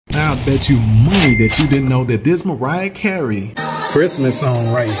now bet you money that you didn't know that this Mariah Carey Christmas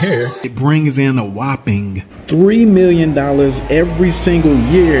song right here, it brings in a whopping $3 million every single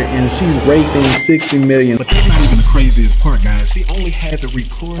year, and she's raping 60 million. But that's not even the craziest part, guys. She only had to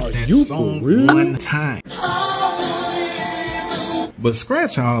record that song one time. But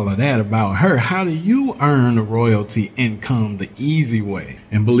scratch all of that about her. How do you earn the royalty income the easy way?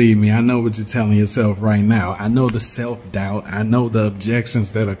 And believe me, I know what you're telling yourself right now. I know the self-doubt. I know the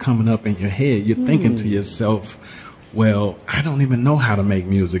objections that are coming up in your head. You're thinking to yourself, well, I don't even know how to make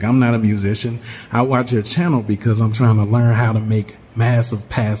music. I'm not a musician. I watch your channel because I'm trying to learn how to make massive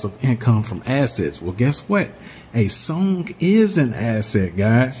passive income from assets. Well, guess what? A song is an asset,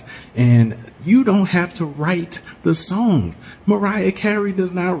 guys, and you don't have to write the song. Mariah Carey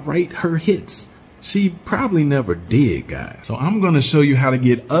does not write her hits. She probably never did, guys. So I'm going to show you how to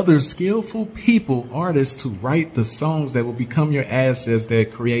get other skillful people, artists, to write the songs that will become your assets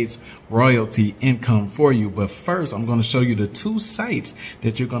that creates royalty income for you. But first, I'm going to show you the 2 sites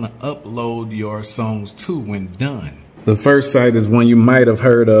that you're going to upload your songs to when done. The first site is one you might have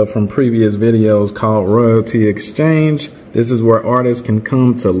heard of from previous videos called Royalty Exchange. This is where artists can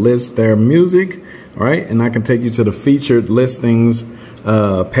come to list their music, all right? And I can take you to the featured listings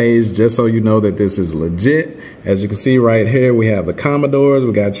page just so you know that this is legit. As you can see right here, we have the Commodores,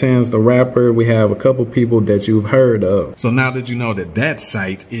 we got Chance the Rapper, we have a couple people that you've heard of. So now that you know that that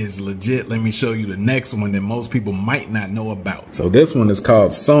site is legit, let me show you the next one that most people might not know about. So this one is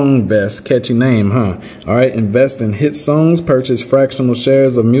called Songvest. Catchy name, huh? All right, invest in hit songs, purchase fractional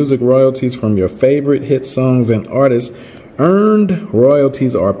shares of music royalties from your favorite hit songs and artists. Earned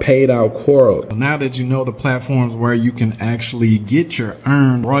royalties are paid out quarterly. Now that you know the platforms where you can actually get your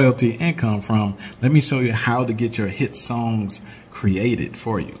earned royalty income from, let me show you how to get your hit songs created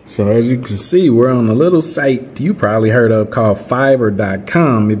for you. So as you can see, we're on a little site you probably heard of called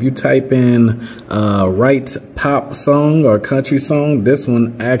Fiverr.com. If you type in write pop song or country song, this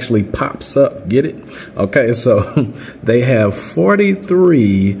one actually pops up. Get it? Okay, so they have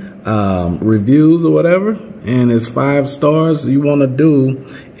 43 reviews or whatever, and it's 5 stars. You want to do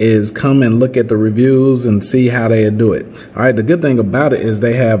is come and look at the reviews and see how they do it. All right, the good thing about it is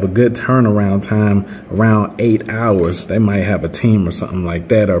they have a good turnaround time, around 8 hours. They might have a team or something like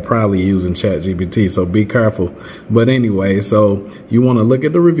that, or probably using ChatGPT, so be careful. But anyway, so you want to look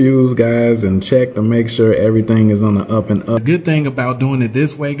at the reviews, guys, and check to make sure everything is on the up and up. The good thing about doing it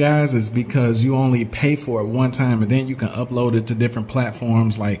this way, guys, is because you only pay for it one time, and then you can upload it to different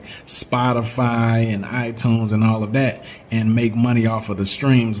platforms like Spotify and iTunes and all of that, and make money off of the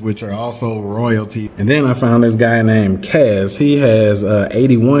streams, which are also royalty. And then I found this guy named Kaz. He has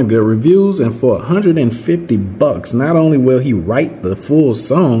 81 good reviews, and for 150 bucks, not only will he write the full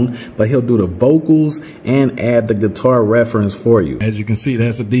song, but he'll do the vocals and add the guitar reference for you. As you can see,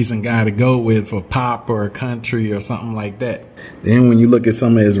 that's a decent guy to go with for pop or country or something like that. Then when you look at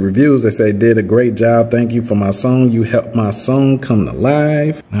some of his reviews, they say, did a great job. Thank you for my song. You helped my song come to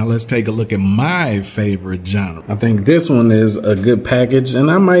life. Now let's take a look at my favorite genre. I think this one is a good package,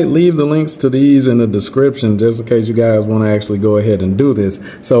 and I might leave the links to these in the description just in case you guys want to actually go ahead and do this.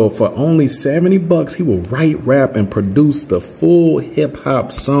 So for only 70 bucks, he will write, rap, and produce the full hip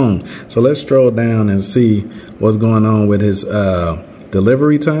hop song. So let's stroll down and see what's going on with his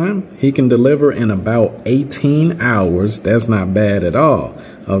delivery time. He can deliver in about 18 hours. That's not bad at all.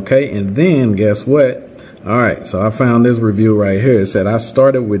 Okay, and then guess what? All right, so I found this review right here. It said, I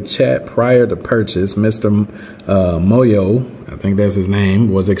started with chat prior to purchase. Mr. Moyo, I think that's his name,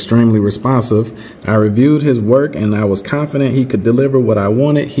 was extremely responsive. I reviewed his work and I was confident he could deliver what I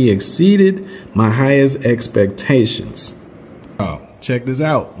wanted. He exceeded my highest expectations. Oh, check this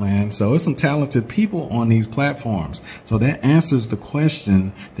out, man. So it's some talented people on these platforms. So that answers the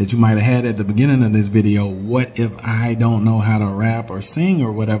question that you might have had at the beginning of this video. What if I don't know how to rap or sing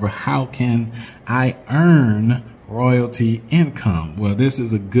or whatever? How can I earn royalty income? Well, this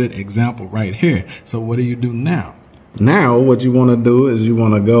is a good example right here. So what do you do now? Now what you want to do is you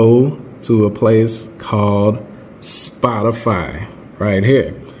want to go to a place called Spotify right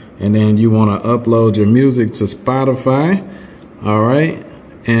here. And then you want to upload your music to Spotify. All right,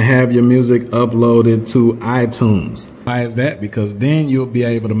 and have your music uploaded to iTunes. Why is that? Because then you'll be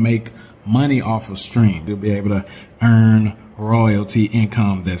able to make money off of stream. You'll be able to earn royalty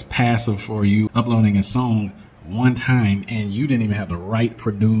income that's passive for you, uploading a song one time, and you didn't even have to write,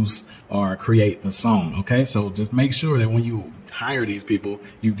 produce, or create the song. Okay, so just make sure that when you hire these people,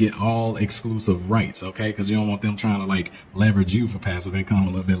 you get all exclusive rights, okay? Because you don't want them trying to like leverage you for passive income a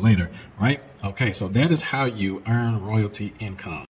little bit later, right? Okay, so that is how you earn royalty income.